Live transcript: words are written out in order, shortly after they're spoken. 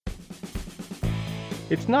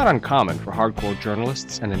It's not uncommon for hardcore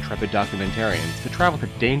journalists and intrepid documentarians to travel to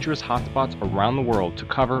dangerous hotspots around the world to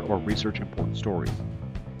cover or research important stories.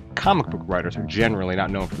 Comic book writers are generally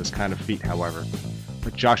not known for this kind of feat, however.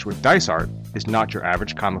 But Joshua Dysart is not your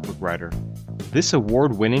average comic book writer. This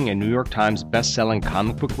award-winning and New York Times best-selling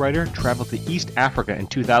comic book writer traveled to East Africa in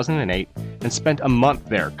 2008 and spent a month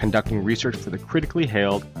there conducting research for the critically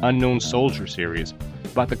hailed Unknown Soldier series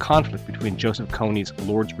about the conflict between Joseph Kony's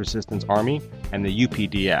Lord's Resistance Army and the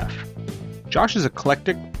UPDF. Josh's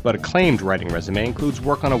eclectic but acclaimed writing resume includes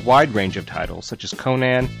work on a wide range of titles such as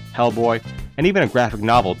Conan, Hellboy, and even a graphic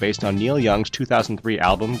novel based on Neil Young's 2003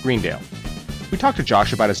 album Greendale. We talked to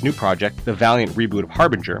Josh about his new project, the Valiant reboot of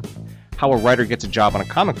Harbinger, how a writer gets a job on a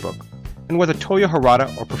comic book, and whether Toyo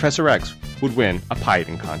Harada or Professor X would win a pie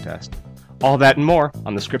eating contest. All that and more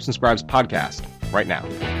on the Scripts and Scribes podcast, right now.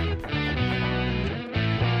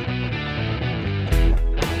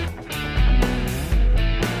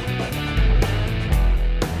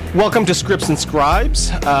 Welcome to Scripts and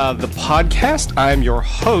Scribes, the podcast. I'm your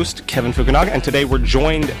host, Kevin Fukunaga, and today we're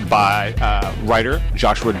joined by writer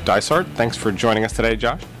Joshua Dysart. Thanks for joining us today,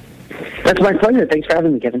 Josh. That's my pleasure. Thanks for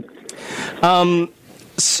having me, Kevin.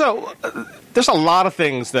 So there's a lot of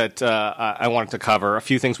things that I wanted to cover. A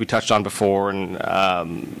few things we touched on before, and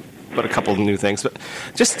but a couple of new things. But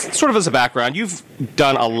just sort of as a background, you've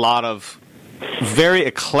done a lot of very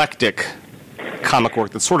eclectic comic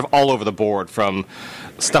work that's sort of all over the board, from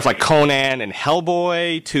stuff like Conan and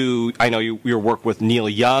Hellboy to, I know your work with Neil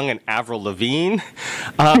Young and Avril Lavigne.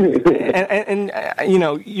 And you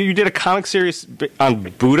know, you did a comic series on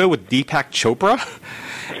Buddha with Deepak Chopra.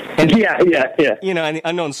 And, yeah. You know, and the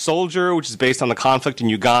Unknown Soldier, which is based on the conflict in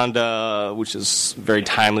Uganda, which is very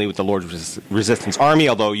timely with the Lord's Resistance Army,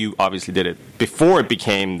 although you obviously did it before it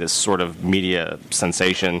became this sort of media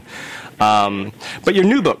sensation. But your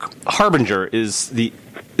new book, Harbinger, is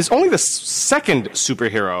only the second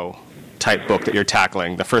superhero type book that you're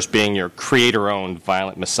tackling, the first being your creator-owned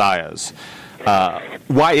Violent Messiahs.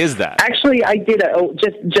 Why is that? Actually, I did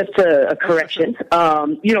just a correction.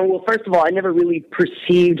 Well, first of all, I never really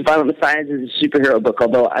perceived Violent Messiahs as a superhero book,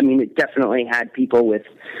 although, I mean, it definitely had people with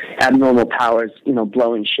abnormal powers,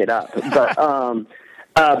 blowing shit up.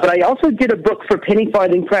 But I also did a book for Penny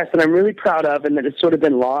Farthing Press that I'm really proud of, and that has sort of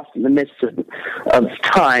been lost in the midst of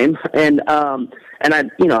time. And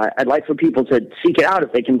I'd like for people to seek it out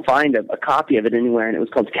if they can find a copy of it anywhere. And it was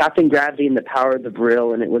called Captain Gravity and the Power of the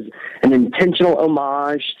Vril, and it was an intentional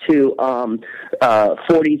homage to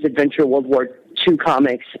 40s adventure World War II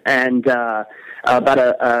comics and about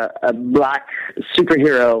a black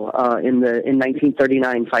superhero in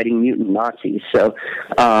 1939 fighting mutant Nazis. So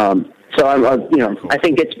I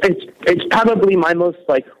think it's probably my most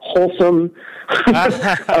wholesome,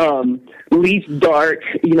 least dark.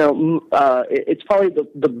 It's probably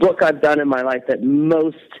the book I've done in my life that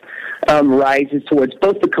most rises towards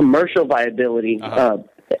both the commercial viability,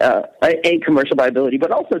 a commercial viability,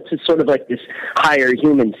 but also to sort of this higher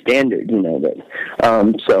human standard.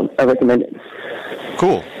 So I recommend it.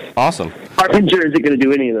 Cool, awesome. Harbinger isn't going to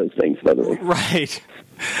do any of those things, by the way. Right.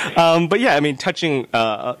 But yeah, I mean, touching,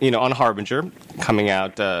 on Harbinger, coming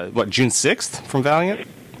out, June 6th from Valiant?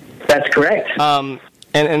 That's correct.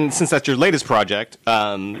 And since that's your latest project...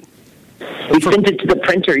 we sent it to the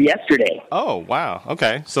printer yesterday. Oh, wow.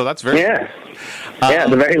 Okay. So that's very... Yeah,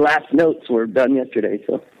 the very last notes were done yesterday.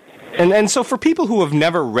 So. And so for people who have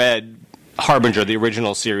never read Harbinger, the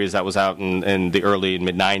original series that was out in the early and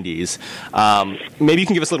mid-'90s, maybe you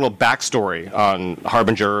can give us a little backstory on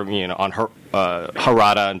Harbinger, on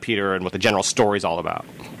Harada and Peter, and what the general story's all about.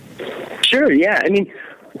 Sure, yeah. I mean,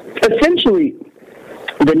 essentially,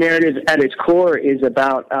 the narrative at its core is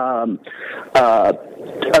about a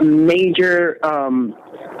major, the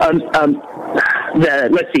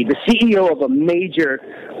CEO of a major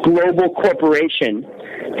global corporation,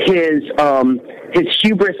 his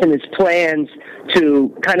hubris and his plans to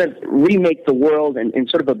kind of remake the world and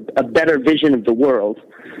sort of a better vision of the world,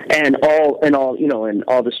 and all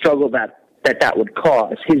the struggle that would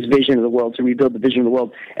cause, his vision of the world, to rebuild the vision of the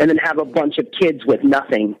world, and then have a bunch of kids with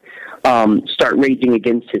nothing start raging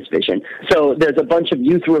against his vision. So there's a bunch of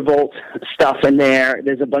youth revolt stuff in there.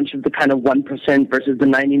 There's a bunch of the kind of 1% versus the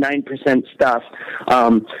 99% stuff,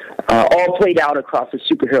 all played out across a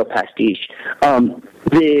superhero pastiche.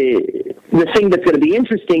 The thing that's going to be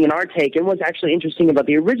interesting in our take, and what's actually interesting about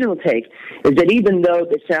the original take, is that even though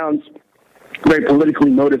this sounds very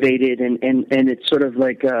politically motivated, and it's sort of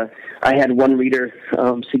like I had one reader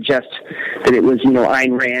suggest that it was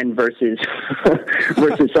Ayn Rand versus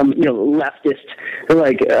versus some leftist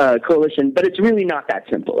coalition, but it's really not that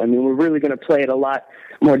simple. I mean, we're really going to play it a lot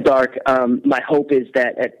more dark. My hope is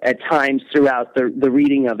that at times throughout the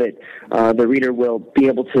reading of it, the reader will be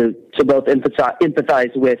able to both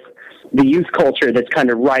empathize with the youth culture that's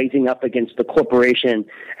kind of rising up against the corporation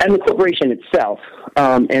and the corporation itself,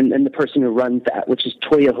 and the person who runs that, which is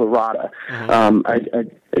Toyo Harada,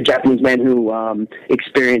 a Japanese man who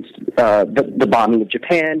experienced the bombing of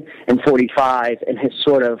Japan in '45 and has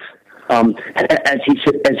sort of, as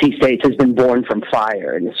he states, has been born from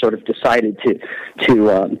fire and has sort of decided to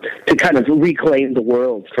kind of reclaim the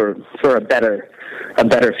world for a better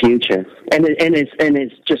future, and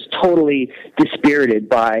is just totally dispirited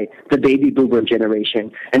by the baby boomer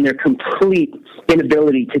generation and their complete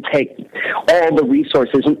inability to take all the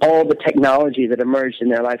resources and all the technology that emerged in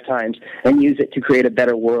their lifetimes and use it to create a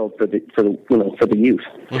better world for the youth.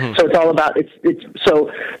 Mm-hmm. So it's all about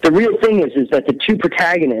so the real thing is that the two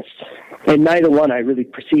protagonists, and neither one I really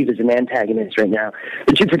perceive as an antagonist right now,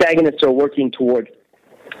 the two protagonists are working toward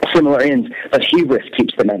similar ends, but hubris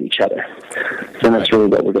keeps them at each other. So that's really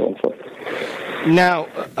what we're going for. Now,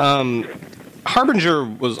 Harbinger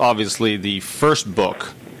was obviously the first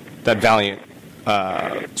book that Valiant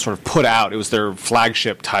sort of put out. It was their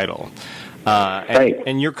flagship title. Right.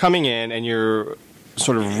 And you're coming in and you're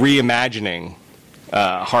sort of reimagining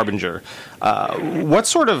Harbinger. What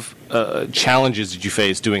sort of challenges did you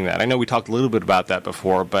face doing that? I know we talked a little bit about that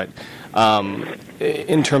before, but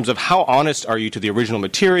in terms of how honest are you to the original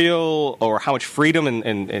material, or how much freedom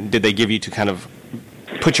and did they give you to kind of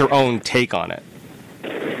put your own take on it?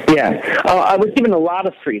 Yeah, I was given a lot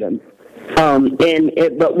of freedom.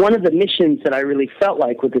 But one of the missions that I really felt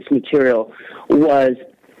like with this material was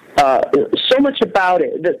so much about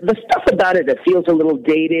it, the stuff about it that feels a little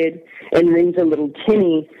dated and rings a little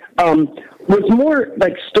tinny, was more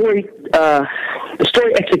like story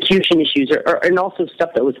execution issues, and also stuff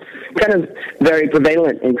that was kind of very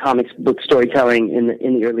prevalent in comics book storytelling in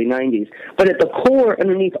the early 90s. But at the core,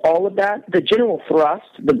 underneath all of that, the general thrust,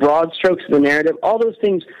 the broad strokes of the narrative, all those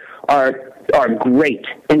things are great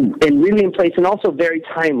and really in place, and also very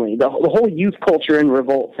timely. The whole youth culture and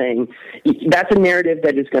revolt thing, that's a narrative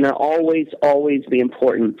that is going to always be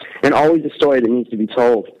important, and always a story that needs to be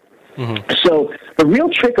told. Mm-hmm. So the real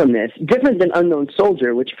trick on this, different than Unknown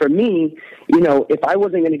Soldier, which for me, if I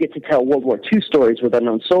wasn't going to get to tell World War II stories with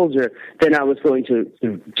Unknown Soldier, then I was going to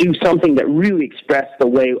do something that really expressed the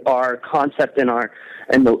way our concept and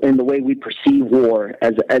the way we perceive war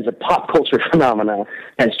as a pop culture phenomena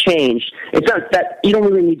has changed. It's not that you don't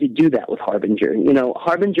really need to do that with Harbinger.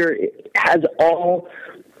 Harbinger has all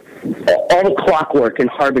the clockwork in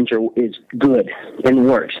Harbinger is good and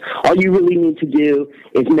works. All you really need to do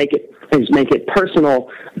is make it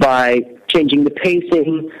personal by changing the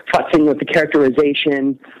pacing, futzing with the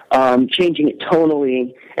characterization, changing it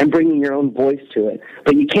tonally, and bringing your own voice to it.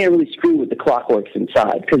 But you can't really screw with the clockworks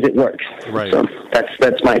inside because it works. Right. So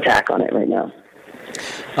that's my attack on it right now.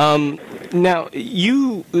 Now,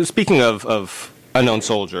 you, speaking of Unknown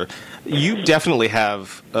Soldier, you definitely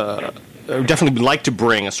have definitely like to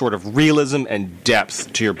bring a sort of realism and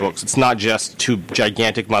depth to your books. It's not just two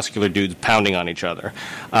gigantic muscular dudes pounding on each other.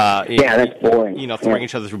 That's boring. Throwing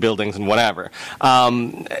each other through buildings and whatever.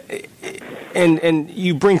 And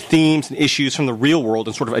you bring themes and issues from the real world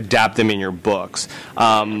and sort of adapt them in your books.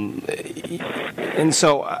 And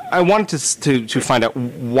so I wanted to find out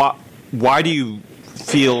why do you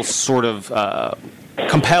feel sort of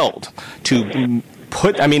compelled to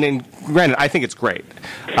put, and granted, I think it's great,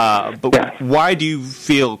 but why do you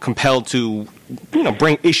feel compelled to,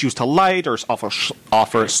 bring issues to light or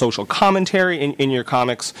offer social commentary in your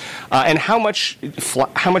comics? And how much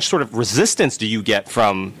sort of resistance do you get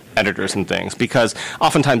from editors and things? Because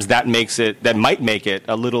oftentimes that might make it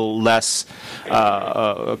a little less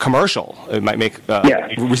commercial. It might make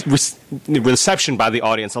reception by the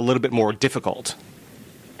audience a little bit more difficult.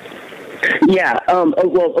 Yeah.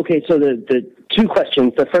 Okay. So the two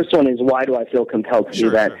questions. The first one is, why do I feel compelled to do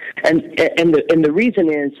that? Sure. And the reason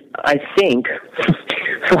is, I think,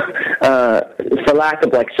 for lack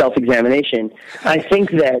of self-examination, I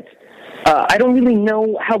think that I don't really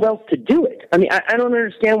know how else to do it. I don't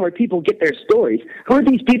understand where people get their stories. Who are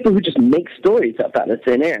these people who just make stories up out of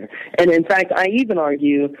thin air? And in fact, I even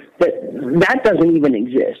argue that doesn't even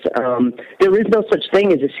exist. There is no such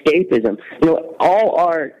thing as escapism. All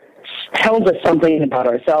art tells us something about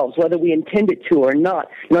ourselves, whether we intend it to or not.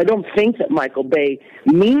 I don't think that Michael Bay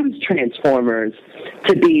means Transformers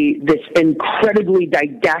to be this incredibly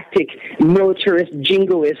didactic, militarist,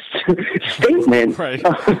 jingoist statement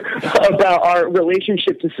about our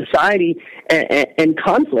relationship to society and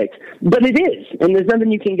conflict. But it is, and there's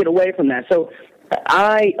nothing you can get away from that. So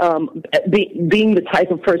I, being the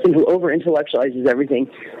type of person who over-intellectualizes everything,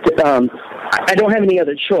 I don't have any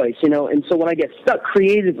other choice, and so when I get stuck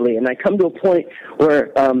creatively and I come to a point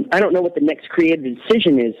where I don't know what the next creative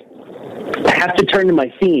decision is, I have to turn to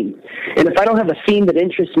my theme. And if I don't have a theme that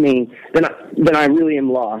interests me, then I really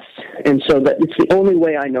am lost. And so that it's the only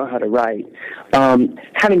way I know how to write.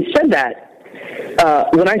 Having said that,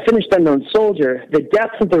 when I finished Unknown Soldier, the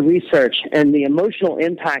depth of the research and the emotional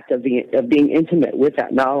impact of being intimate with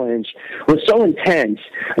that knowledge was so intense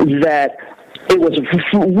that it was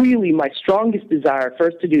really my strongest desire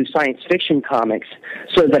first to do science fiction comics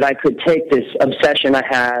so that I could take this obsession I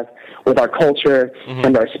have with our culture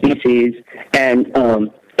and our species and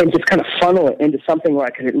just kind of funnel it into something where I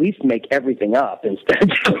could at least make everything up instead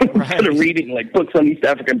of reading like books on East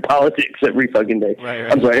African politics every fucking day.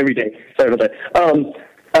 Right. I'm sorry, every day. Sorry about that.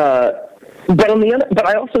 But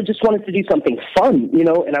I also just wanted to do something fun,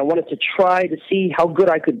 and I wanted to try to see how good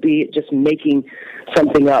I could be at just making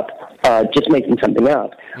something up.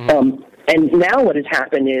 And now what has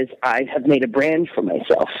happened is I have made a brand for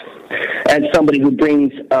myself as somebody who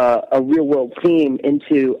brings a real-world theme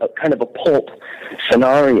into a kind of a pulp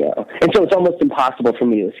scenario. And so it's almost impossible for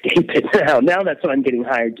me to escape it now. Now that's what I'm getting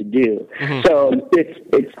hired to do. So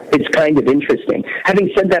it's kind of interesting.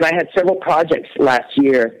 Having said that, I had several projects last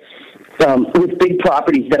year with big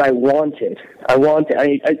properties that I wanted.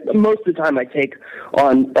 Most of the time I take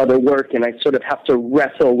on other work and I sort of have to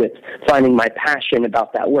wrestle with finding my passion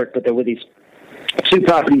about that work. But there were these two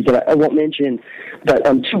properties that I won't mention, but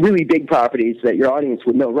two really big properties that your audience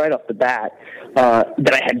would know right off the bat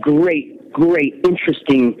that I had great,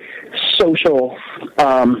 interesting social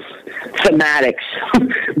thematics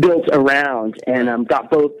built around, and got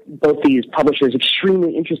both these publishers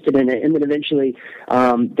extremely interested in it, and then eventually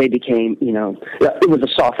they became, it was a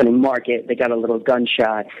softening market. They got a little gun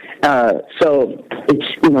shy. So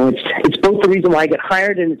it's both the reason why I get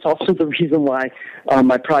hired, and it's also the reason why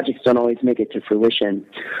my projects don't always make it to fruition.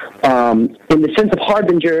 In the sense of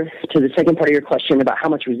Harbinger, to the second part of your question about how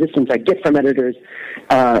much resistance I get from editors,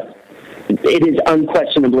 it is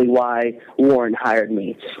unquestionably why Warren hired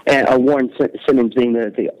me. And Warren Simmons being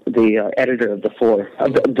the editor of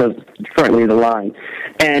currently the line.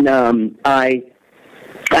 And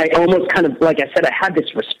I almost kind of, like I said, I had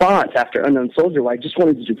this response after Unknown Soldier where I just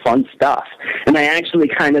wanted to do fun stuff. And I actually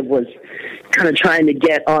was trying to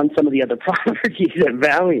get on some of the other properties at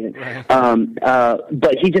Valiant.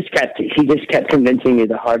 But he just kept convincing me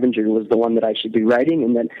that Harbinger was the one that I should be writing,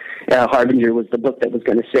 and that Harbinger was the book that was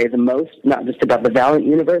going to say the most, not just about the Valiant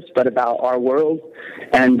universe, but about our world.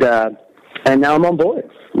 And now I'm on board.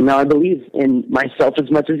 Now I believe in myself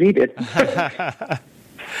as much as he did.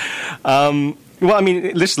 Well, I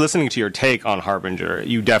mean, just listening to your take on Harbinger,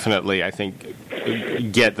 you definitely, I think,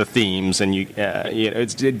 get the themes, and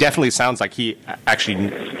it definitely sounds like he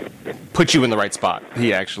actually put you in the right spot.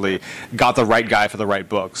 He actually got the right guy for the right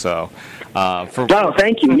book. So,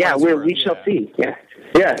 thank you. Yeah, we shall see.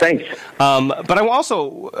 Yeah, thanks. But I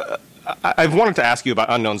also, I've wanted to ask you about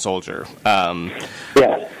Unknown Soldier.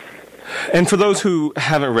 And for those who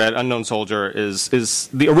haven't read, Unknown Soldier is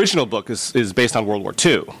the original book is based on World War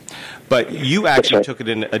II, but you actually took it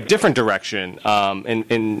in a different direction.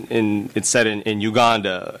 It's set in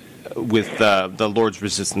Uganda with the Lord's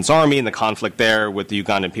Resistance Army and the conflict there with the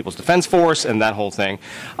Ugandan People's Defense Force and that whole thing.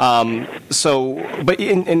 But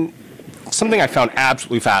in something I found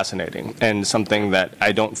absolutely fascinating, and something that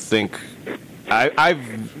I don't think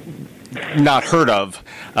I've not heard of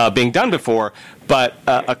being done before, but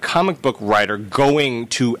a comic book writer going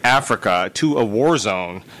to Africa, to a war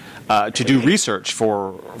zone, to do research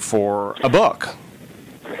for a book.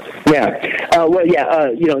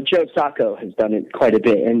 Joe Sacco has done it quite a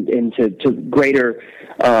bit, and to greater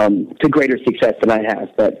success than I have.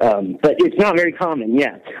 But it's not very common.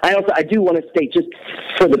 Yeah, I do want to state, just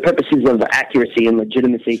for the purposes of accuracy and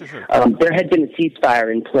legitimacy, there had been a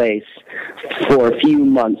ceasefire in place for a few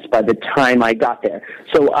months by the time I got there.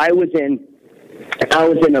 So I was in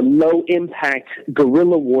a low impact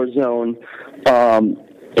guerrilla war zone.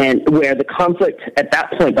 and where the conflict at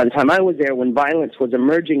that point, by the time I was there, when violence was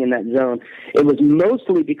emerging in that zone, it was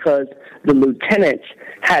mostly because the lieutenants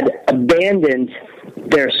had abandoned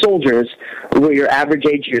their soldiers, where your average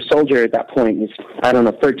age of your soldier at that point is,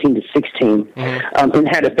 13 to 16, and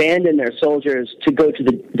had abandoned their soldiers to go to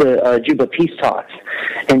the Juba peace talks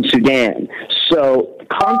in Sudan. So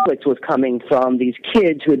conflict was coming from these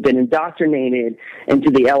kids who had been indoctrinated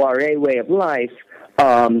into the LRA way of life,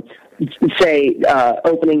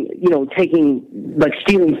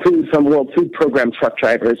 stealing food from World Food Program truck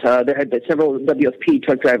drivers. There had been several WFP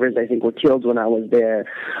truck drivers, I think, were killed when I was there.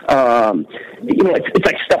 It's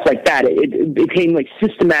like stuff like that. It became like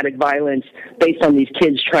systematic violence based on these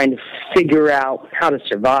kids trying to figure out how to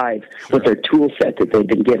survive with their tool set that they've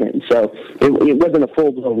been given. So it wasn't a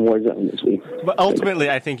full-blown war zone this week. But ultimately,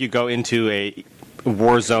 I think you go into a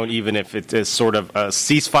war zone, even if it is sort of a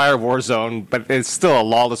ceasefire war zone, but it's still a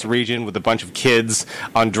lawless region with a bunch of kids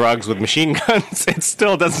on drugs with machine guns. It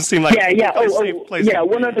still doesn't seem like a safe place. Yeah,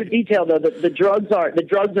 one other detail though, the drugs are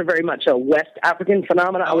very much a West African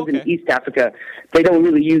phenomenon. I was in East Africa. They don't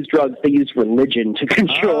really use drugs; they use religion to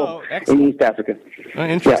control in East Africa. Oh,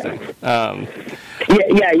 interesting. Yeah.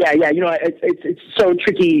 It's so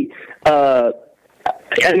tricky. I'm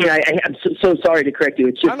so sorry to correct you.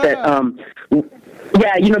 It's just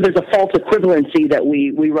there's a false equivalency that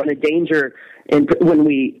we run a danger in when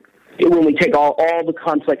we take all the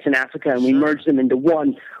conflicts in Africa and we merge them into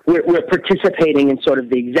one. We're participating in sort of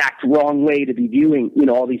the exact wrong way to be viewing,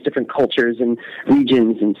 all these different cultures and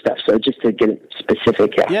regions and stuff. So just to get it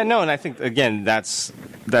specific. Yeah, no, and I think, again, that's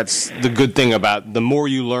the good thing about the more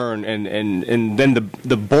you learn and then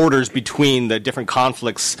the borders between the different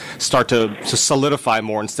conflicts start to solidify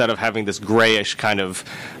more instead of having this grayish kind of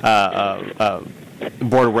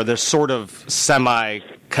border where they're sort of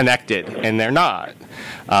semi-connected and they're not.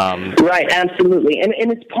 Right, absolutely.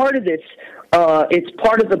 And it's part of this. It's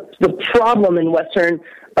part of the problem in Western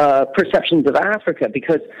perceptions of Africa,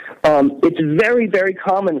 because it's very, very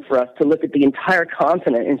common for us to look at the entire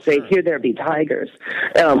continent and say, here there be tigers.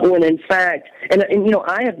 When in fact, and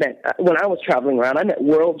I have met, when I was traveling around, I met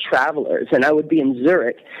world travelers, and I would be in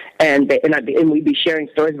Zurich, and we'd be sharing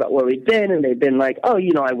stories about where we'd been, and they'd been like, I've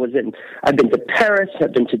been to Paris,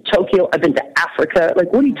 I've been to Tokyo, I've been to Africa.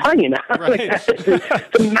 Like, what are you talking about? Right. Like,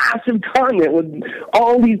 it's a massive continent with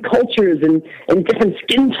all these cultures and different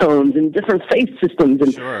skin tones and different faith systems.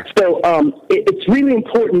 And sure. So it's really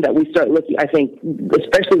important that we start looking, I think,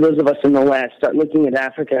 especially those of us in the West, start looking at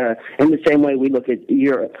Africa in the same way we look at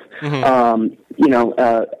Europe.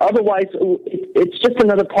 Otherwise, it's just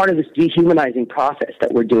another part of this dehumanizing process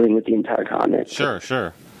that we're doing with the entire continent.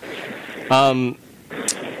 Sure.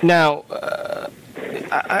 Now,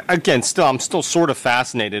 I'm still sort of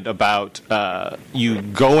fascinated about you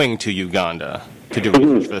going to Uganda to do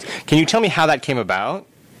research for this. Can you tell me how that came about?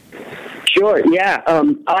 Sure. Yeah.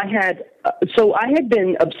 I had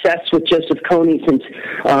been obsessed with Joseph Kony since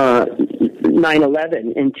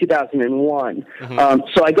 9/11 in 2001.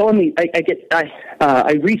 So I go on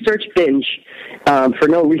I research binge for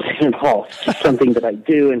no reason at all. It's just something that I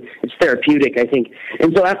do, and it's therapeutic, I think.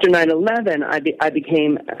 And so after 9/11, I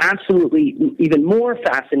became absolutely even more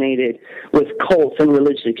fascinated with cults and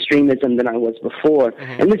religious extremism than I was before.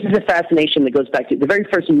 And this is a fascination that goes back to the very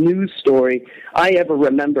first news story I ever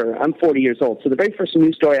remember. I'm 40 years old, so the very first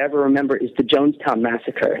news story I ever remember is the Jonestown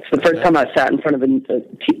Massacre. It's the first time I sat in front of a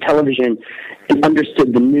television and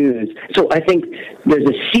understood the news. So I think there's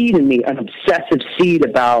a seed in me, an obsessive seed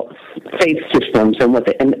about faith systems and what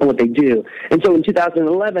they do. And so in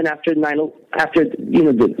 2011, after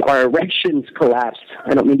our erections collapsed,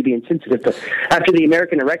 I don't mean to be insensitive, but after the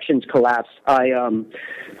American erections collapsed, I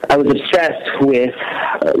was obsessed with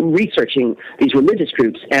researching these religious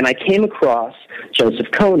groups, and I came across Joseph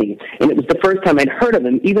Kony, and it was the first time I'd heard of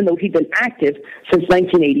him, even though he'd been active since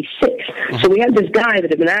 1986. So we had this guy that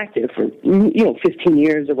had been active for 15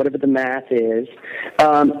 years or whatever the math is,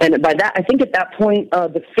 and by that, I think at that point,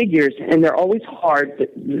 the figures, and they're always hard,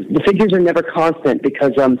 but the figures are never constant,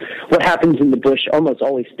 because what happens in the bush almost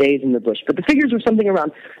always stays in the bush. But the figures were something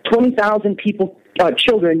around 20,000 people,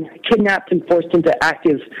 children, kidnapped and forced into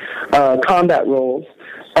active combat roles,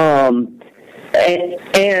 and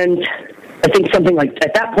I think something like,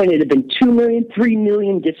 at that point, it had been 2 million, 3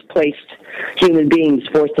 million displaced human beings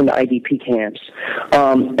forced into IDP camps.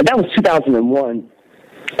 And that was 2001.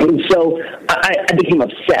 And so I became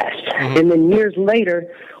obsessed. And then years later,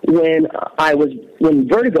 when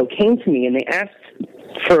Vertigo came to me and they asked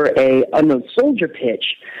for a Unknown Soldier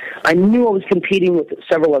pitch, I knew I was competing with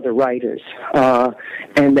several other writers,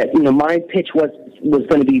 and that my pitch was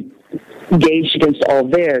going to be gauged against all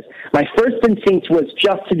theirs, my first instinct was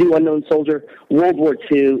just to do Unknown Soldier, World War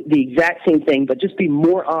II, the exact same thing, but just be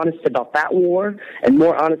more honest about that war and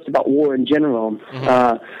more honest about war in general.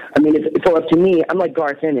 I mean, if it were up to me, I'm like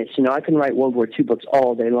Garth Ennis. I can write World War II books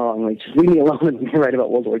all day long. Like, just leave me alone and write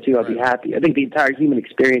about World War II. I'll be happy. I think the entire human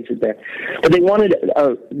experience is there. But they wanted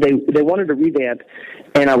they wanted a revamp,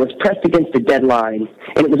 and I was pressed against a deadline,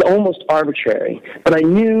 and it was almost arbitrary. But I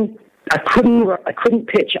knew I couldn't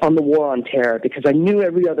pitch on the War on Terror because I knew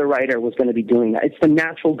every other writer was going to be doing that. It's the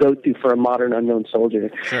natural go-to for a modern Unknown Soldier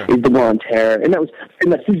is the War on Terror, and this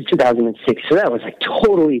is 2006. So that was like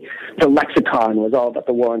totally, the lexicon was all about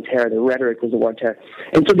the War on Terror. The rhetoric was the War on Terror,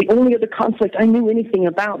 and so the only other conflict I knew anything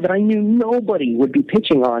about that I knew nobody would be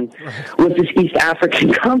pitching on was this East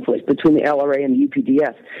African conflict between the LRA and the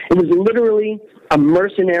UPDF. It was literally a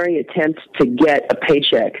mercenary attempt to get a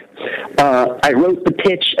paycheck. I wrote the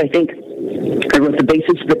pitch, I think I wrote the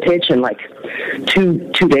basis of the pitch in like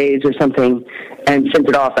two days or something and sent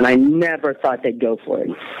it off, and I never thought they'd go for it.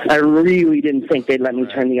 I really didn't think they'd let me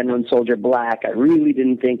turn the Unknown Soldier black. I really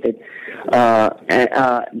didn't think that,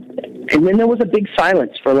 and then there was a big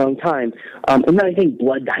silence for a long time. And then I think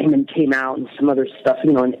Blood Diamond came out and some other stuff,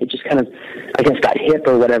 and it just kind of, I guess, got hip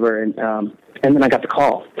or whatever, and then I got the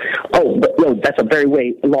call. Oh, but no, that's a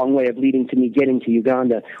very long way of leading to me getting to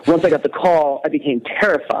Uganda. Once I got the call, I became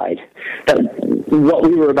terrified that what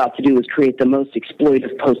we were about to do was create the most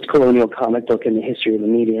exploitive post-colonial comic book in the history of the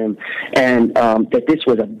medium, and that this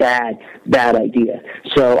was a bad idea.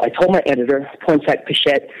 So I told my editor, Pornsak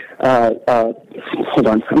Pichette, hold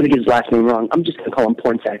on, I'm going to get his last name wrong. I'm just going to call him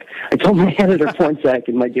Pornsak. I told my editor, Pornsak,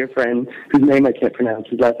 and my dear friend, whose name I can't pronounce,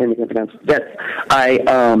 his last name I can't pronounce, that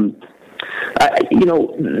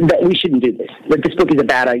that we shouldn't do this. That this book is a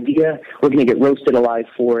bad idea. We're going to get roasted alive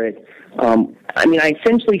for it. I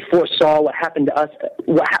essentially foresaw what happened to us,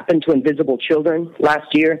 what happened to Invisible Children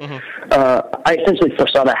last year. I essentially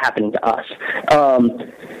foresaw that happening to us.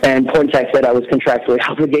 And Pornsak said I was contractually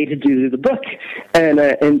obligated to do the book.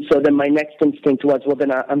 And so then my next instinct was, well,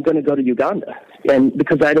 then I'm going to go to Uganda. And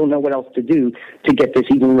because I don't know what else to do to get this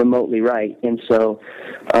even remotely right. And so,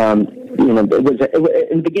 in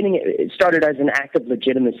the beginning, it started as an act of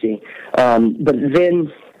legitimacy. But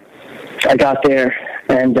then I got there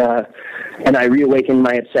and I reawakened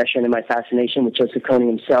my obsession and my fascination with Joseph Kony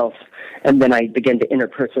himself. And then I began to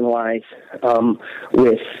interpersonalize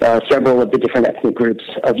with several of the different ethnic groups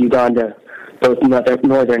of Uganda, both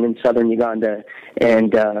northern and southern Uganda,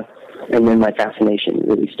 and then my fascination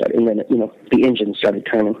really started. And then the engine started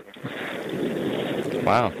turning.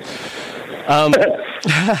 Wow.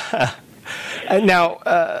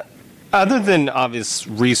 Now, other than obvious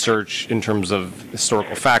research in terms of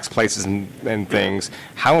historical facts, places, and things,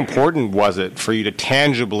 how important was it for you to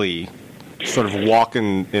tangibly sort of walk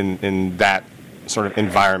in that sort of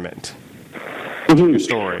environment? Your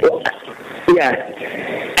story. Well,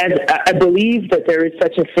 as I believe that there is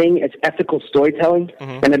such a thing as ethical storytelling,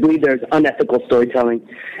 and I believe there's unethical storytelling,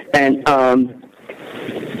 and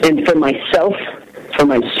for myself, for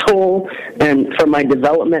my soul, and for my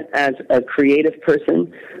development as a creative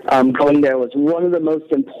person, going there was one of the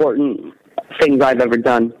most important things I've ever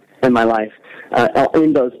done in my life.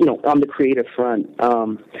 In those, on the creative front.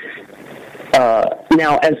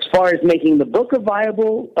 Now, as far as making the book a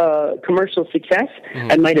viable commercial success,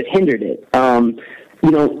 I might have hindered it.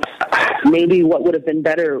 Maybe what would have been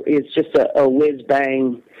better is just a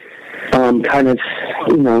whiz-bang kind of,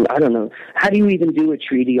 I don't know. How do you even do a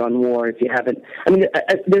treaty on war if you haven't?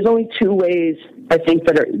 There's only two ways, I think,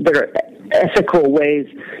 that are ethical ways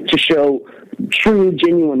to show true,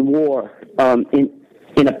 genuine war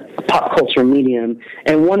in a pop culture medium,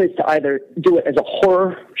 and one is to either do it as a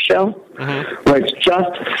horror show, where it's just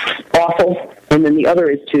awful, and then the other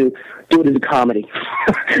is to do it as a comedy,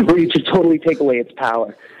 where you just totally take away its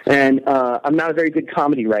power. And I'm not a very good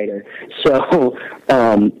comedy writer, so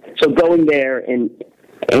going there and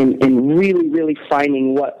really, really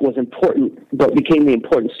finding what was important, what became the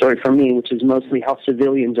important story for me, which is mostly how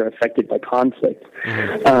civilians are affected by conflict.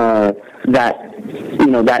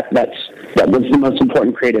 That was the most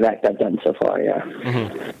important creative act I've done so far. Yeah.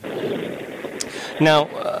 Now,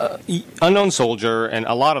 Unknown Soldier and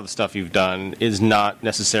a lot of the stuff you've done is not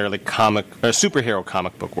necessarily superhero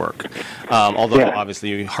comic book work, although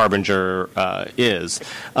obviously Harbinger is.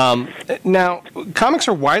 Now, comics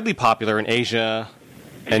are widely popular in Asia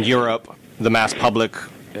and Europe. The mass public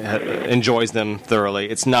enjoys them thoroughly.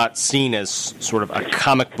 It's not seen as sort of a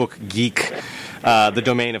comic book geek, the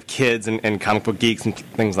domain of kids and comic book geeks and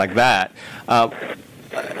things like that.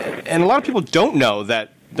 And a lot of people don't know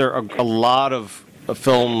that there are a lot of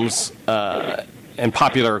films and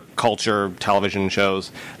popular culture television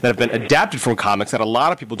shows that have been adapted from comics that a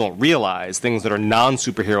lot of people don't realize, things that are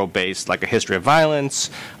non-superhero based, like A History of Violence,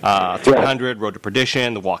 300, Road to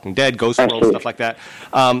Perdition, The Walking Dead, Ghost World, stuff like that.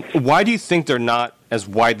 Why do you think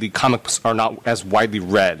comics are not as widely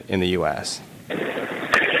read in the U.S.?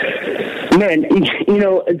 Man,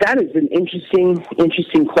 that is an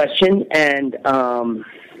interesting question, and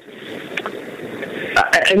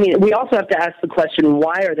I mean, we also have to ask the question: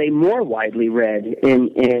 why are they more widely read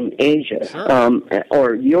in Asia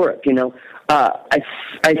or Europe? I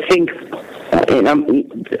think, and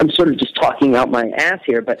I'm sort of just talking out my ass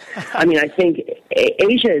here, but I mean, I think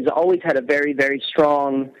Asia has always had a very, very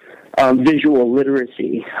strong visual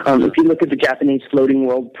literacy. If you look at the Japanese floating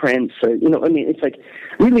world prints, it's like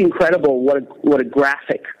really incredible what a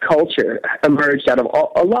graphic culture emerged out of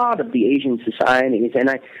a lot of the Asian societies, and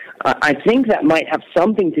I think that might have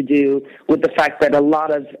something to do with the fact that a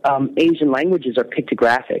lot of Asian languages are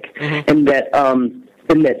pictographic, and that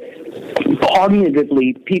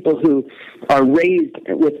cognitively, people who are raised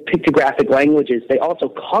with pictographic languages, they also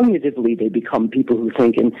cognitively they become people who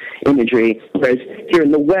think in imagery. Whereas here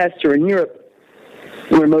in the West or in Europe,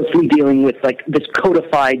 we're mostly dealing with like this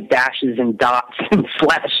codified dashes and dots and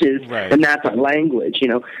slashes, and that's our language,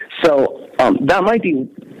 So that might be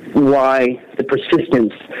why the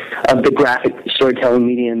persistence of the graphic storytelling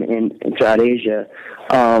medium throughout Asia.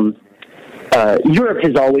 Europe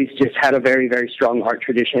has always just had a very, very strong art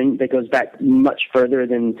tradition that goes back much further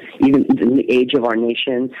than even the age of our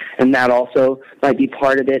nation, and that also might be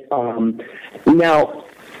part of it. Now,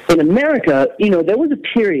 in America, there was a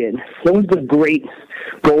period, there was the great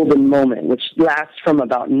golden moment, which lasts from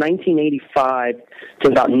about 1985 to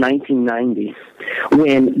about 1990,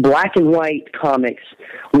 when black and white comics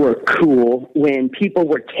were cool, when people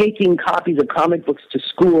were taking copies of comic books to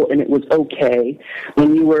school and it was okay,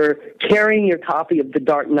 when you were carrying your copy of The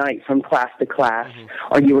Dark Knight from class to class,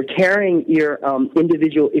 or you were carrying your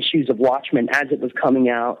individual issues of Watchmen as it was coming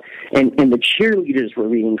out, and the cheerleaders were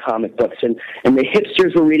reading comic books, and the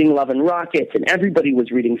hipsters were reading Love and Rockets, and everybody was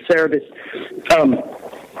reading Cerebus.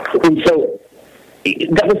 And so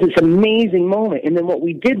that was this amazing moment. And then what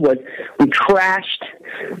we did was we crashed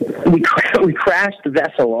the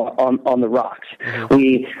vessel on the rocks.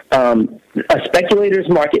 A speculator's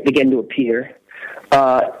market began to appear.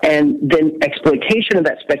 And then exploitation of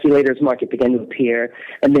that speculator's market began to appear,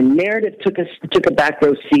 and then narrative took a back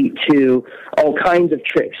row seat to all kinds of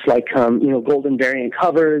tricks, like golden variant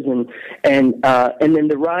covers, and then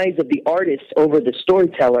the rise of the artist over the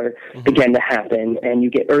storyteller began to happen, and you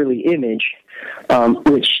get early image,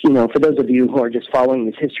 which for those of you who are just following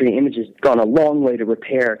this history, Image has gone a long way to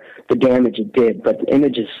repair the damage it did, but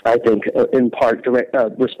Image is, I think, in part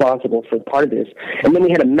responsible for part of this. And then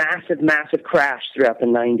we had a massive crash throughout the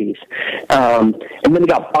 90s. And then we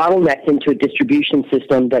got bottlenecked into a distribution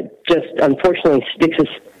system that just unfortunately sticks us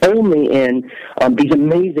only in these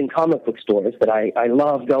amazing comic book stores that I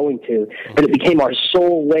love going to, but it became our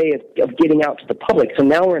sole way of getting out to the public. So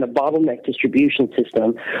now we're in a bottleneck distribution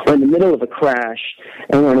system. We're in the middle of a crash,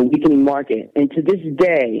 and we're in a weakening market. And to this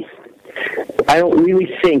day, I don't really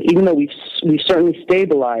think, even though we've certainly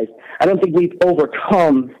stabilized, I don't think we've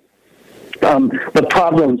overcome the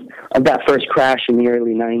problems of that first crash in the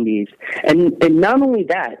early 90s. And not only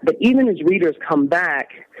that, but even as readers come back,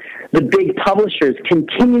 the big publishers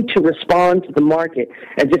continue to respond to the market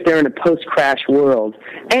as if they're in a post-crash world.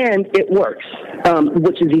 And it works,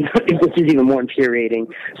 which is even more infuriating.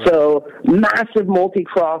 So massive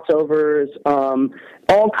multi-crossovers,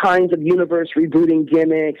 all kinds of universe rebooting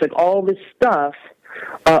gimmicks, like all this stuff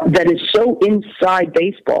that is so inside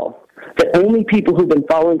baseball that only people who've been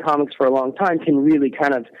following comics for a long time can really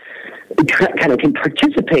kind of can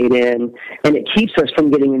participate in, and it keeps us from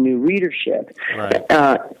getting a new readership. Right.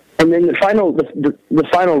 And then the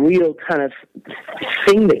final real kind of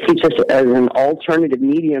thing that keeps us as an alternative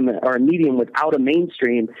medium or a medium without a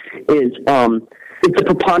mainstream is it's the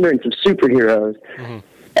preponderance of superheroes.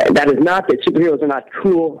 That is not that superheroes are not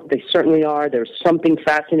cool. They certainly are. There's something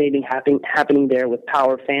fascinating happening there with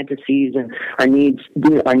power fantasies and our need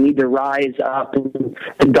to rise up and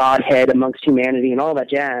the godhead amongst humanity and all that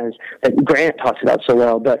jazz that Grant talks about so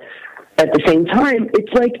well. But at the same time,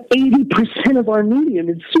 it's like 80% of our medium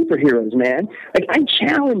is superheroes, man. Like, I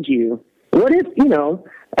challenge you. What if,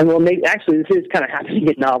 and well, maybe actually this is kind of happening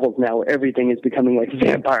in novels now, where everything is becoming like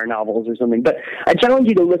vampire novels or something. But I challenge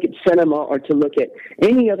you to look at cinema or to look at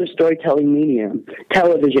any other storytelling medium,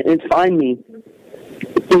 television, and find me,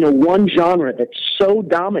 one genre that so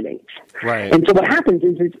dominates Right. And so what happens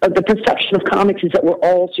is the perception of comics is that we're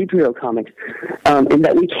all superhero comics, and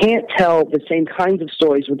that we can't tell the same kinds of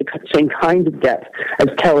stories with the same kinds of depth as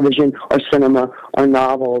television or cinema or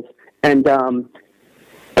novels, and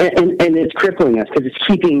it's crippling us because it's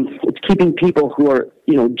keeping people who are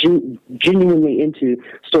genuinely into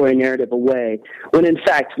story narrative away. When in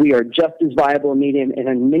fact we are just as viable a medium, and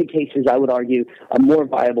in many cases I would argue a more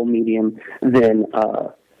viable medium than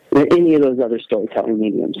any of those other storytelling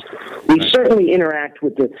mediums. We certainly interact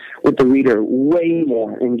with the reader way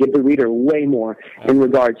more and give the reader way more in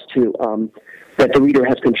regards to that the reader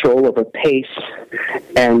has control over pace,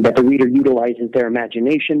 and that the reader utilizes their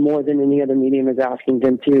imagination more than any other medium is asking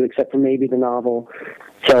them to, except for maybe the novel.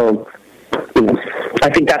 So, I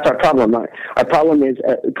think that's our problem. Our problem is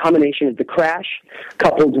a combination of the crash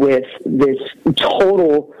coupled with this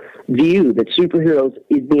total view that superheroes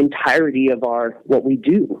is the entirety of what we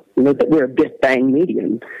do. That we're a biff bang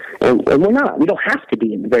medium, and we're not. We don't have to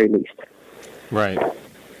be, at the very least. Right.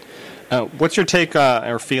 What's your take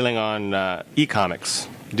or feeling on e-comics,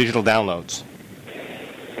 digital downloads?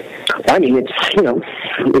 I mean, it's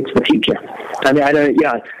the future. I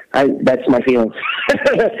mean, that's my feeling.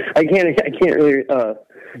 I can't really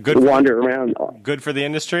wander around. Good for the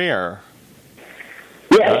industry, or?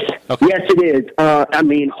 Yes, okay. Yes, it is. I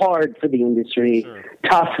mean, hard for the industry, sure.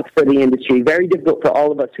 Tough for the industry, very difficult for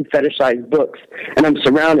all of us who fetishize books. And I'm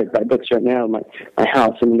surrounded by books right now in my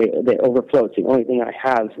house, and they overflow. It's the only thing I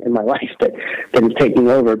have in my life that is taking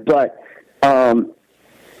over. But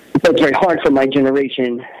it's very hard for my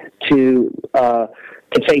generation to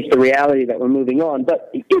face the reality that we're moving on. But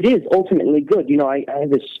it is ultimately good. I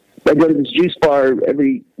go to this juice bar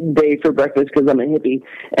every day for breakfast because I'm a hippie,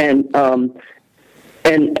 and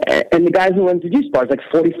the guy who runs the juice bar is like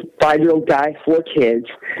 45-year-old guy, 4 kids,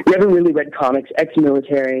 never really read comics,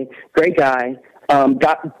 ex-military, great guy,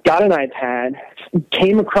 got an iPad,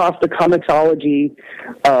 came across the Comixology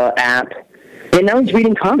app, and now he's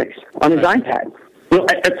reading comics on his iPad.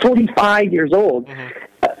 At 45 years old,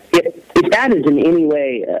 if that is in any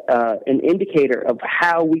way an indicator of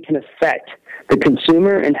how we can affect the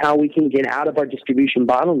consumer and how we can get out of our distribution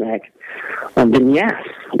bottleneck, then yes,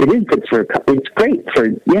 it is good it's great.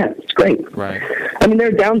 Right. I mean, there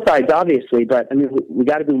are downsides, obviously, but I mean, we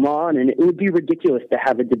got to move on, and it would be ridiculous to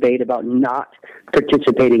have a debate about not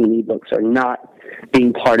participating in ebooks or not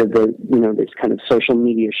being part of the, this kind of social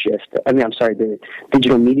media shift. I mean, I'm sorry, the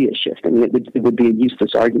digital media shift. I mean, it would be a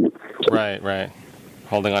useless argument. So. Right.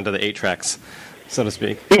 Holding on to the 8-tracks, so to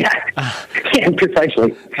speak. Yeah,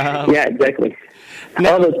 precisely. Yeah, exactly.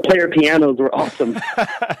 All those player pianos were awesome.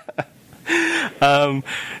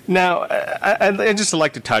 Now, I'd just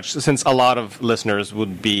like to touch, since a lot of listeners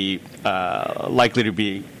would be likely to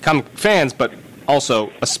be comic fans, but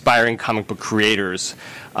also aspiring comic book creators.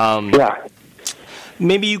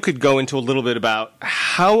 Maybe you could go into a little bit about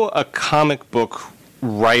how a comic book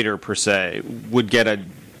writer, per se, would get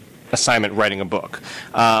an assignment writing a book.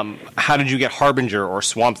 How did you get Harbinger or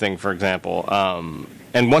Swamp Thing, for example?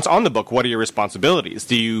 And once on the book, what are your responsibilities?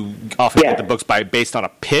 Do you often get the books based on a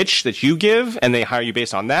pitch that you give, and they hire you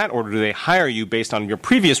based on that, or do they hire you based on your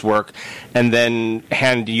previous work and then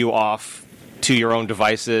hand you off to your own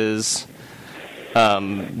devices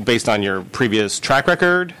based on your previous track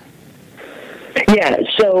record? Yeah,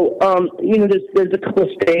 so, there's a couple of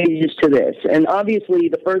stages to this. And obviously,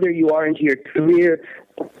 the further you are into your career,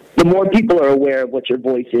 the more people are aware of what your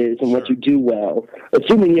voice is and what you do well,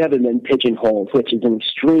 assuming you haven't been pigeonholed, which is an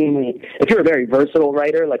extremely, if you're a very versatile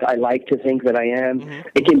writer, like I like to think that I am,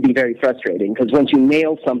 it can be very frustrating, because once you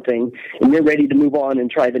nail something and you're ready to move on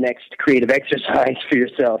and try the next creative exercise for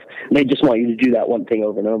yourself, they just want you to do that one thing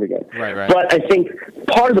over and over again. Right. But I think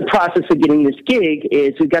part of the process of getting this gig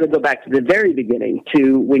is we've got to go back to the very beginning,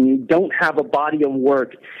 to when you don't have a body of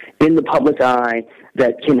work in the public eye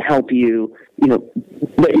that can help you,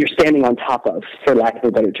 that you're standing on top of, for lack of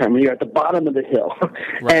a better term. You're at the bottom of the hill.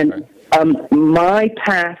 My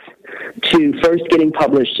path to first getting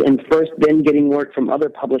published and then getting work from other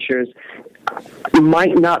publishers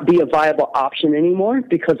might not be a viable option anymore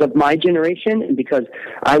because of my generation, and because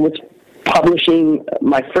I was publishing,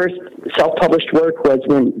 my first self-published work was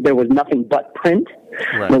when there was nothing but print.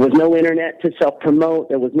 Right. There was no internet to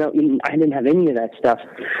self-promote. I didn't have any of that stuff.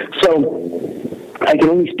 So I can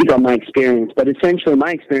only speak on my experience, but essentially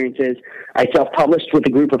my experience is I self-published with a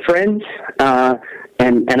group of friends,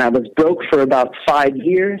 and I was broke for about 5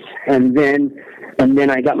 years, and then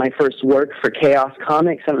I got my first work for Chaos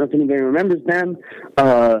Comics. I don't know if anybody remembers them,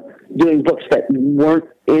 doing books that weren't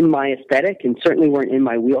in my aesthetic and certainly weren't in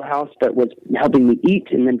my wheelhouse, but was helping me eat.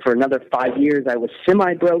 And then for another 5 years, I was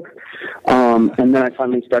semi-broke. And then I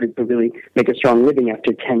finally started to really make a strong living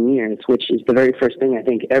after 10 years, which is the very first thing I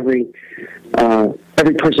think every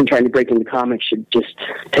person trying to break into comics should just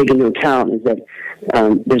take into account, is that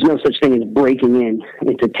there's no such thing as breaking in.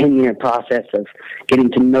 It's a 10-year process of getting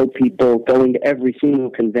to know people, going to every single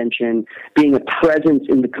convention, being a presence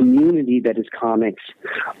in the community that is comics,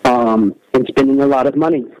 and spending a lot of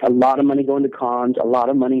money going to cons, a lot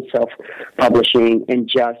of money self-publishing, and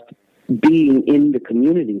just being in the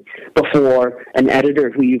community before an editor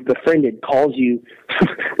who you've befriended calls you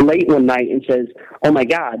late one night and says, "Oh my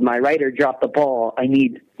God, my writer dropped the ball. I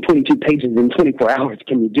need 22 pages in 24 hours.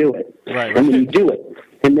 Can you do it?" Right. And then you do it.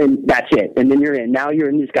 And then that's it. And then you're in. Now you're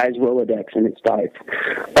in this guy's Rolodex, and it starts.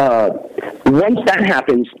 Once that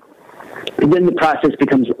happens, then the process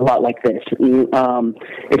becomes a lot like this.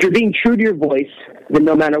 If you're being true to your voice, then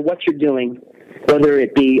no matter what you're doing, whether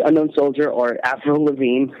it be Unknown Soldier or Avril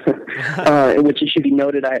Lavigne, which it should be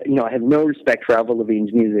noted, I have no respect for Avril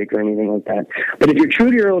Lavigne's music or anything like that. But if you're true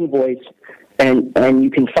to your own voice, and you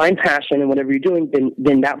can find passion in whatever you're doing,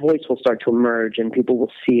 then that voice will start to emerge and people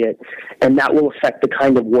will see it, and that will affect the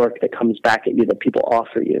kind of work that comes back at you, that people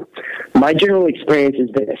offer you. My general experience is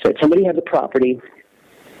this: that somebody has a property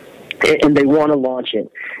and they want to launch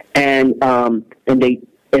it, and they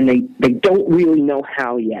don't really know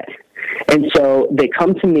how yet, and so they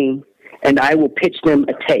come to me. And I will pitch them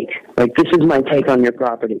a take. Like, this is my take on your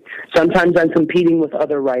property. Sometimes I'm competing with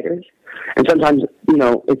other writers, and sometimes,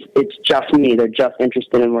 it's just me. They're just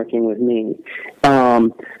interested in working with me.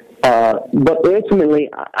 But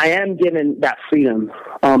ultimately, I am given that freedom.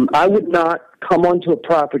 I would not come onto a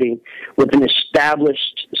property with an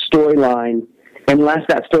established storyline unless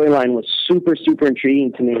that storyline was super, super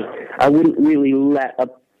intriguing to me. I wouldn't really let a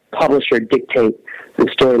publisher dictate the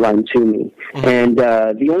storyline to me. Mm-hmm. And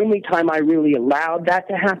the only time I really allowed that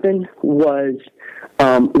to happen was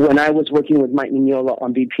when I was working with Mike Mignola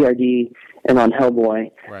on BPRD and on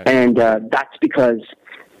Hellboy. Right. And that's because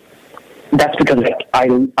I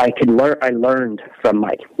learned from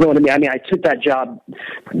Mike. You know what I mean? I mean, I took that job,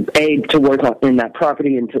 to work in that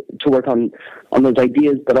property and to work on those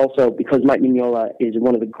ideas, but also because Mike Mignola is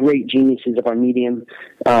one of the great geniuses of our medium.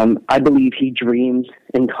 I believe he dreams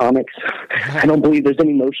in comics. I don't believe there's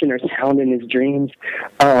any motion or sound in his dreams.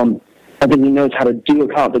 I think he knows how to do a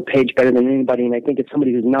comic book page better than anybody, and I think it's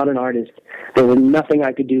somebody who's not an artist. There was nothing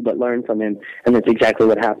I could do but learn from him, and that's exactly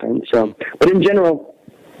what happened. So, but in general,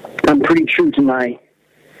 I'm pretty true to my,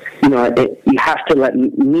 you have to let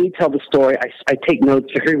me tell the story. I take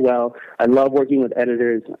notes very well. I love working with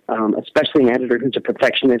editors, especially an editor who's a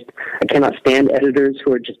perfectionist. I cannot stand editors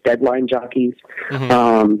who are just deadline jockeys.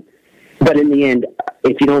 Mm-hmm. But in the end,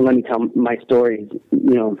 if you don't let me tell my story,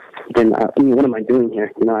 then what am I doing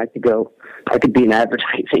here? I could be in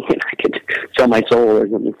advertising and I could sell my soul or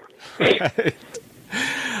something.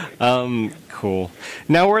 Cool.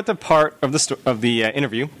 Now we're at the part of the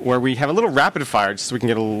interview where we have a little rapid fire, just so we can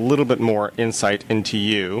get a little bit more insight into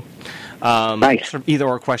you. Nice. Sort of either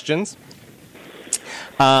or questions.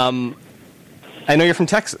 I know you're from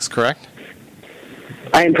Texas, correct?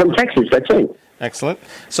 I am from Texas. That's right. Excellent.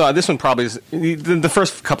 So this one probably is, the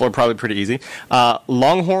first couple are probably pretty easy.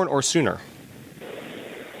 Longhorn or Sooner?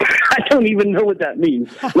 I don't even know what that means.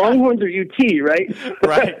 Longhorns are UT, right?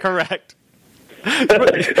 Right, correct.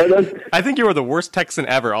 I think you were the worst Texan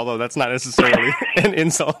ever, although that's not necessarily an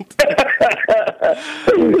insult.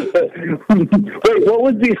 Wait, what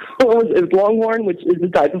was Longhorn, which is the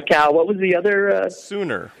type of cow? What was the other?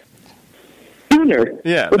 Sooner. Sooner?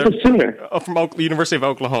 Yeah. What's a Sooner? From the University of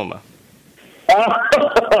Oklahoma.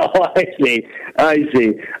 Oh, I see.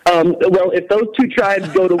 Well, if those two tribes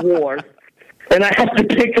go to war, and I have to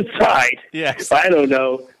pick a side, yes, I don't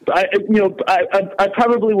know. I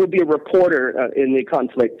probably would be a reporter in the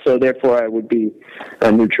conflict, so therefore I would be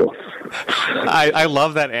neutral. I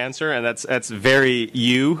love that answer, and that's very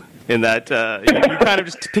you. In that you kind of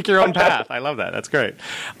just pick your own path. I love that. That's great.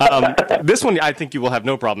 This one I think you will have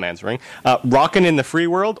no problem answering. Rockin' in the Free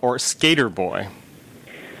World or Skater Boy?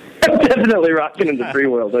 Definitely Rockin' in the Free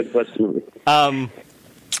World. Unquestionably.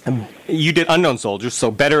 You did Unknown Soldiers,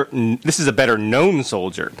 so this is a better known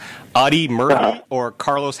soldier. Audie Murphy or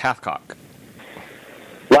Carlos Hathcock?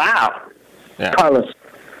 Wow. Yeah. Carlos.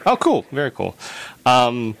 Oh, cool. Very cool.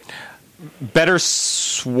 Better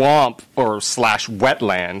swamp or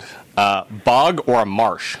 /wetland, bog or a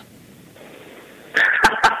marsh?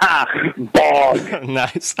 Bog.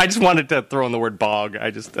 Nice. I just wanted to throw in the word bog.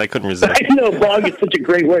 I couldn't resist. I know bog is such a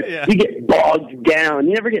great word. Yeah. You get bogged down.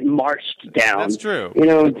 You never get marched down. That's true. You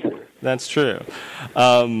know. That's true.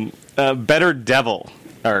 Better devil.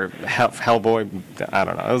 Or Hellboy, I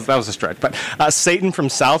don't know. That was a stretch. But Satan from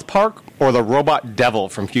South Park or the robot devil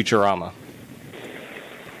from Futurama?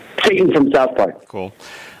 Satan from South Park. Cool.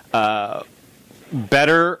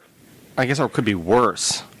 Better, I guess, or it could be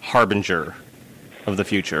worse, Harbinger of the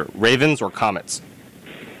future. Ravens or comets?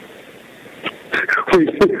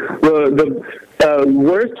 The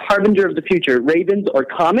worst Harbinger of the future, ravens or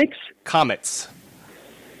comics? Comets.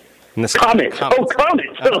 Comets. Oh,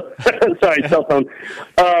 comets. Sorry, cell phone.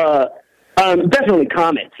 Definitely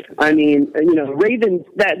comets. I mean, ravens,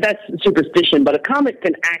 that's superstition, but a comet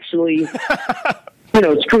can actually,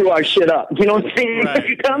 screw our shit up. You know what I'm saying?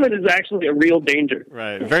 Right. A comet is actually a real danger.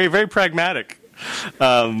 Right. Very, very pragmatic.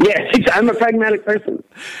 Yes, I'm a pragmatic person.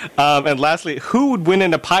 And lastly, who would win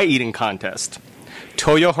in a pie eating contest?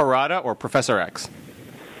 Toyo Harada or Professor X?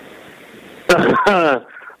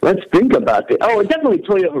 Let's think about this. Oh, definitely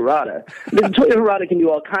Toyo Harada. Toyo Harada can do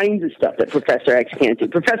all kinds of stuff that Professor X can't do.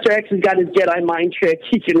 Professor X has got his Jedi mind trick.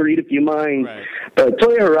 He can read a few minds. Right. But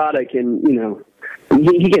Toyo Harada can,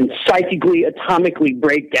 he can psychically, atomically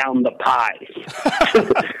break down the pies.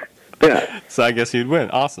 Yeah. So I guess you'd win.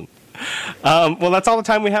 Awesome. Well, that's all the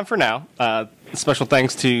time we have for now. Special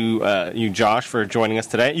thanks to you, Josh, for joining us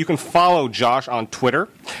today. You can follow Josh on Twitter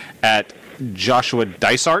at Joshua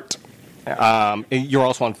Dysart. You're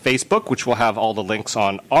also on Facebook, which will have all the links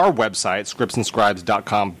on our website,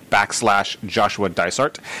 scriptsandscribes.com/Joshua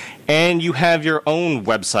Dysart. And you have your own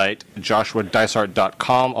website,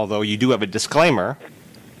 joshuadysart.com, although you do have a disclaimer.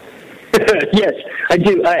 Yes, I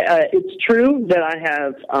do. It's true that I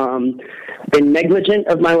have been negligent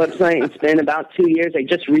of my website. It's been about 2 years. I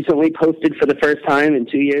just recently posted for the first time in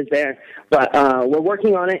 2 years there. But we're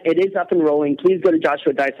working on it. It is up and rolling. Please go to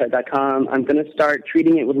joshuadysart.com. I'm going to start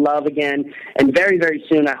treating it with love again. And very, very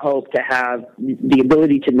soon, I hope to have the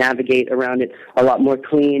ability to navigate around it a lot more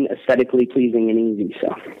clean, aesthetically pleasing, and easy.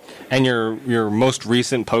 So. And your most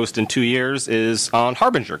recent post in 2 years is on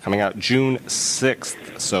Harbinger, coming out June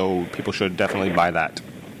 6th. So people should definitely buy that.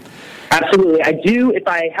 Absolutely. I do. If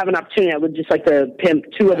I have an opportunity, I would just like to pimp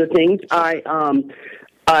two other things.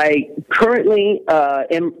 I currently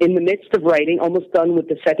am in the midst of writing, almost done with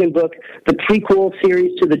the second book, the prequel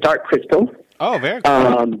series to The Dark Crystal. Oh, very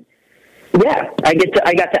cool. Yeah, I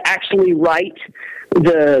got to actually write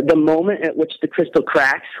the moment at which the crystal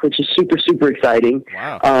cracks, which is super, super exciting.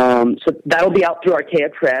 Wow. So that'll be out through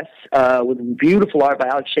Archaea Press with beautiful art by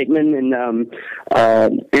Alex Shakeman and a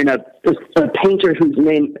painter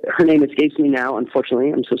her name escapes me now,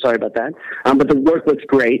 unfortunately. I'm so sorry about that. But the work looks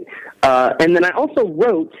great. And then I also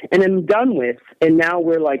wrote and am done with, and now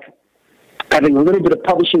we're having a little bit of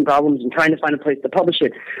publishing problems and trying to find a place to publish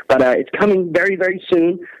it. But it's coming very, very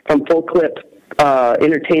soon from Full Clip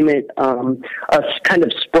Entertainment, a kind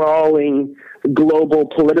of sprawling global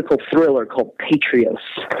political thriller called Patrios.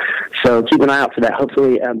 So keep an eye out for that.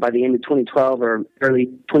 Hopefully by the end of 2012 or early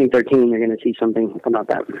 2013, you're going to see something about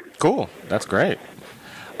that. Cool. That's great.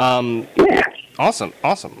 Yeah. Awesome.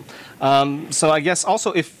 So I guess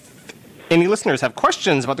also if any listeners have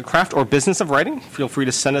questions about the craft or business of writing, feel free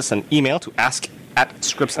to send us an email to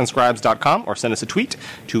ask@scriptsandscribes.com or send us a tweet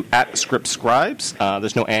to @scriptscribes.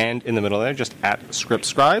 There's no and in the middle there, just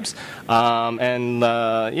 @scriptscribes.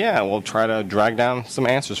 We'll try to drag down some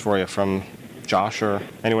answers for you from Josh or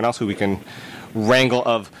anyone else who we can wrangle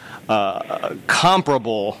of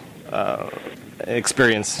comparable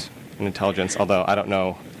experience and intelligence, although I don't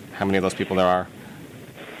know how many of those people there are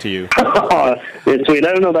to you. It's sweet.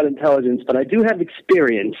 I don't know about intelligence, but I do have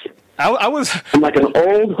experience. I'm like an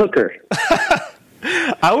old hooker.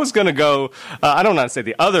 I was going to go, I don't want to say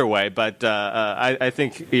the other way, but I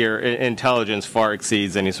think your intelligence far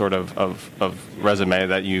exceeds any sort of resume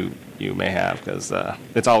that you may have, because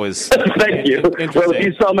it's always Thank you. Well, if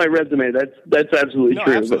you saw my resume, that's absolutely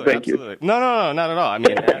true. Absolutely, but thank absolutely. you. No, not at all. I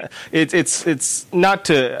mean, it's not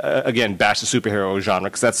to again bash the superhero genre,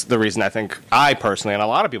 because that's the reason I think I personally and a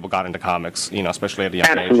lot of people got into comics, especially at a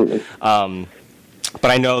young age. But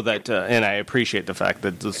I know that, and I appreciate the fact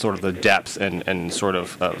that the sort of the depth and sort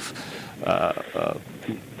of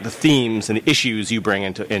the themes and the issues you bring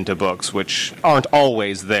into books, which aren't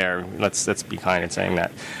always there. Let's be kind in saying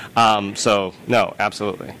that. So no,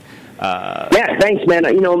 absolutely. Yeah, thanks, man.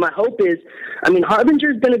 My hope is I mean,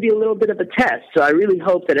 Harbinger is going to be a little bit of a test, so I really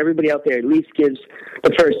hope that everybody out there at least gives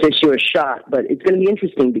the first issue a shot. But it's going to be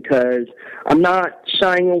interesting because I'm not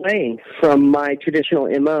shying away from my traditional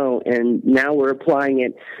MO, and now we're applying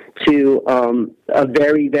it to a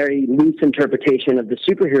very, very loose interpretation of the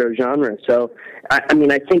superhero genre. So, I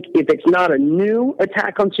mean, I think if it's not a new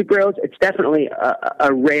attack on superheroes, it's definitely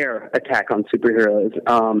a rare attack on superheroes.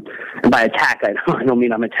 And by attack, I don't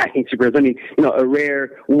mean I'm attacking superheroes. I mean, a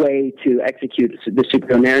rare way to execute the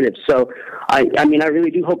superhero narrative. So, I mean, I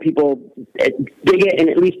really do hope people dig it and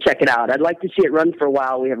at least check it out. I'd like to see it run for a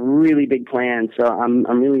while. We have really big plans, so I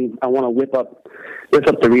want to whip up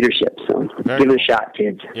the readership. So give it a shot,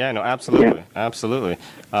 kids. Yeah, no, absolutely, absolutely.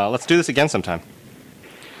 Let's do this again sometime.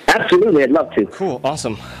 Absolutely, I'd love to. Cool,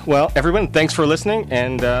 awesome. Well, everyone, thanks for listening,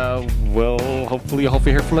 and we'll hopefully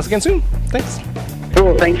hear from us again soon. Thanks.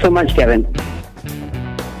 Cool, thanks so much, Kevin.